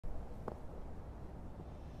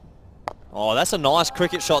Oh, that's a nice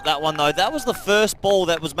cricket shot, that one, though. That was the first ball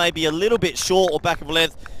that was maybe a little bit short or back of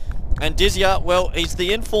length. And A.Dizija, well, he's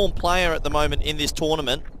the informed player at the moment in this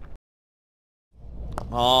tournament.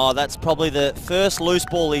 Oh, that's probably the first loose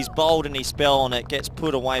ball he's bowled in his spell, and it gets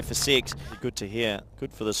put away for 6. Good to hear.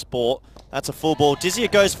 Good for the sport. That's a full ball.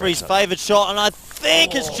 A.Dizija goes for his favoured shot, and I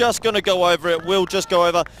think it's just going to go over. It will just go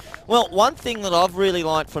over. Well, one thing that I've really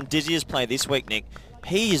liked from Dizija's play this week, Nick,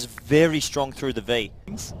 he is very strong through the V.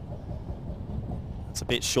 It's a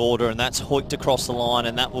bit shorter, and that's hooked across the line,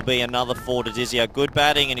 and that will be another 4 to A.Dizija. Good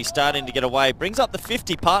batting, and he's starting to get away. Brings up the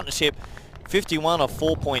 50 partnership. 51 or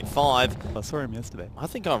 4.5. I saw him yesterday. I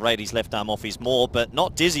think I rate his left arm off his more, but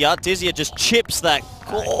not A.Dizija. A.Dizija just chips that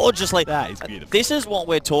gorgeously. That is beautiful. This is what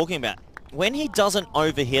we're talking about. When he doesn't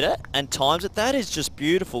overhit it and times it, that is just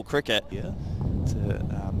beautiful cricket. Yeah,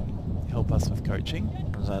 to help us with coaching.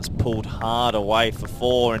 That's pulled hard away for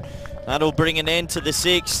 4, and that'll bring an end to the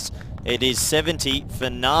 6th. It is 70 for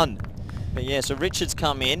none. But yeah, so Richard's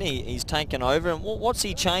come in, he's taken over, and what's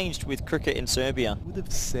he changed with cricket in Serbia? Would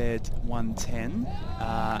have said 110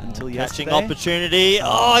 until yesterday. Catching opportunity,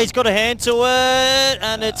 oh, he's got a hand to it,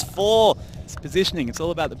 and it's 4. It's positioning, it's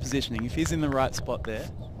all about the positioning. If he's in the right spot there,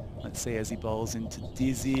 let's see as he bowls into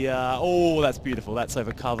A.Dizija. Oh, that's beautiful, that's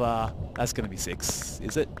over cover. That's going to be 6,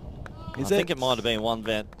 is it? I think it might have been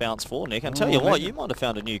 1 bounce 4, Nick. I tell you what, you might have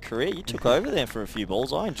found a new career. You took over there for a few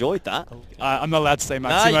balls. I enjoyed that. I'm not allowed to say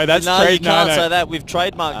Maximo. No, that's no, you can't say that. We've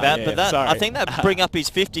trademarked that. Yeah, but that, I think that bring up his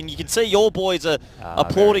 50. And you can see your boys are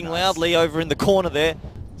applauding loudly over in the corner there.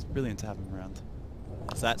 It's brilliant to have him around.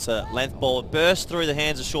 So that's a length ball. It bursts through the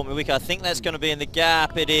hands of Sean Wick. I think that's going to be in the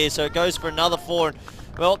gap. It is. So it goes for another 4. And,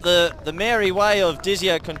 well, the merry way of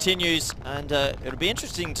A.Dizija continues. And it'll be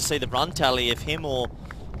interesting to see the run tally of him or...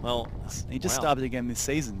 Well, he just started again this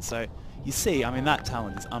season, so you see, I mean, that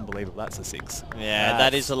talent is unbelievable. That's a 6. Yeah,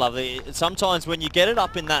 that is a lovely... Sometimes when you get it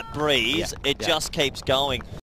up in that breeze, it just keeps going.